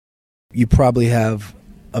you probably have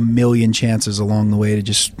a million chances along the way to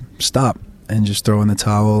just stop and just throw in the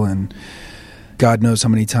towel. And God knows how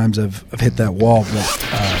many times I've hit that wall. But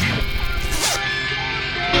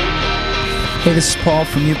hey, this is Paul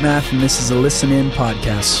from Mute Math, and this is a Listen In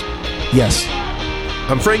podcast. Yes.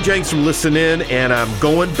 I'm Frank Jenks from Listen In, and I'm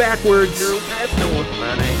going backwards.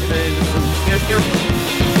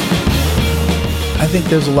 I think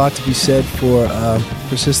there's a lot to be said for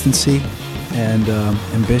persistency and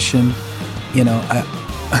ambition. You know,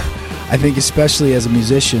 I think especially as a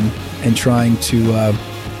musician and trying to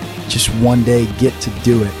just one day get to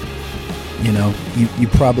do it, you know, you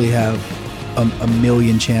probably have a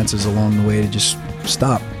million chances along the way to just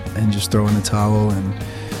stop and just throw in the towel. And,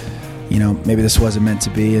 you know, maybe this wasn't meant to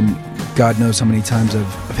be, and God knows how many times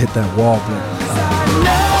I've hit that wall. But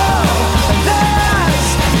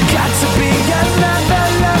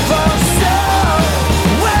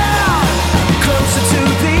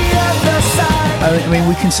I mean,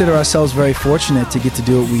 we consider ourselves very fortunate to get to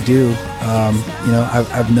do what we do. You know,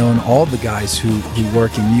 I've known all the guys who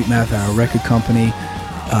work in Mute Math, our record company,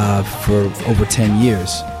 for over 10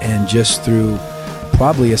 years. And just through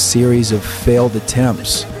probably a series of failed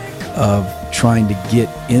attempts of trying to get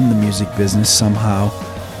in the music business somehow,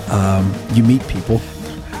 you meet people.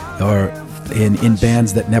 Or in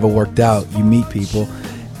bands that never worked out, you meet people.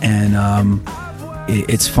 And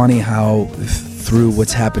it's funny how through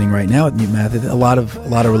what's happening right now at Mute Math, a lot of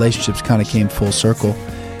relationships kind of came full circle,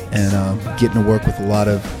 and getting to work with a lot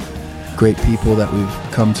of great people that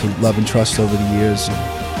we've come to love and trust over the years. And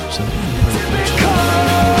so,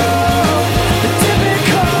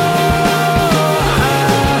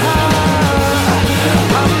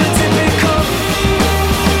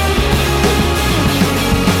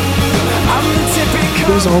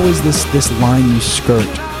 there's always this line you skirt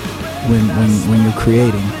when you're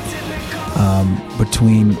creating.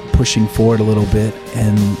 Between pushing forward a little bit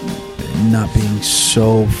and not being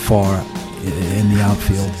so far in the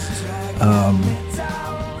outfield.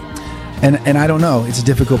 And I don't know, it's a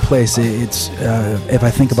difficult place. It's if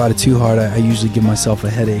I think about it too hard, I usually give myself a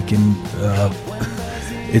headache, and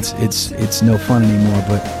it's no fun anymore.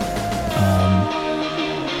 But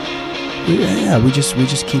yeah, we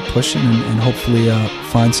just keep pushing and hopefully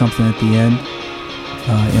find something at the end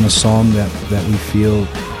in a song that we feel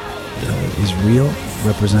is real,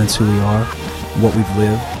 represents who we are, what we've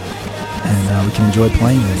lived, and we can enjoy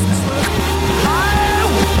playing it. You know.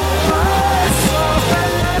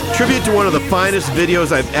 Tribute to one of the finest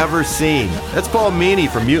videos I've ever seen. That's Paul Meany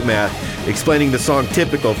from Mute Math explaining the song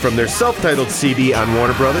Typical from their self-titled CD on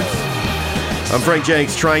Warner Brothers. I'm Frank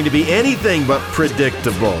Jenks, trying to be anything but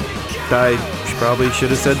predictable. I probably should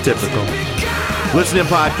have said typical. Listen In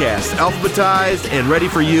podcast, alphabetized and ready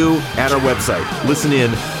for you at our website,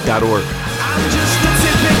 listenin.org.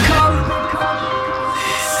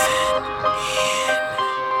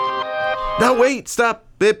 Now wait, stop.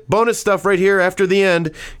 Bonus stuff right here after the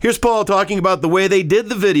end. Here's Paul talking about the way they did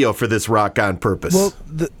the video for this Rock on Purpose. Well,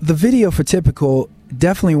 the video for Typical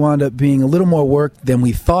definitely wound up being a little more work than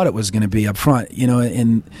we thought it was going to be up front. You know,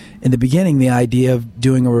 in the beginning, the idea of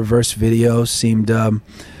doing a reverse video seemed, well,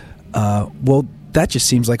 that just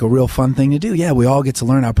seems like a real fun thing to do. Yeah, we all get to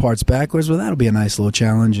learn our parts backwards. Well, that'll be a nice little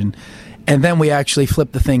challenge. And then we actually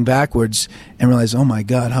flipped the thing backwards and realized, oh my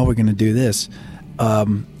God, how are we going to do this?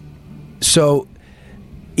 So,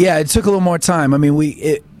 yeah, it took a little more time. I mean,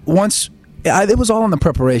 it was all in the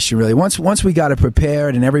preparation, really. Once we got it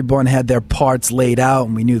prepared and everyone had their parts laid out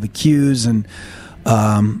and we knew the cues and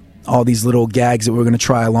all these little gags that we were going to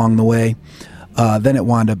try along the way, then it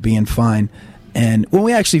wound up being fine. And when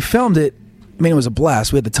we actually filmed it, I mean, it was a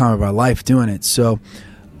blast. We had the time of our life doing it. So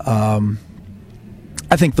I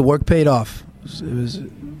think the work paid off. It was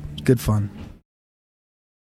good fun.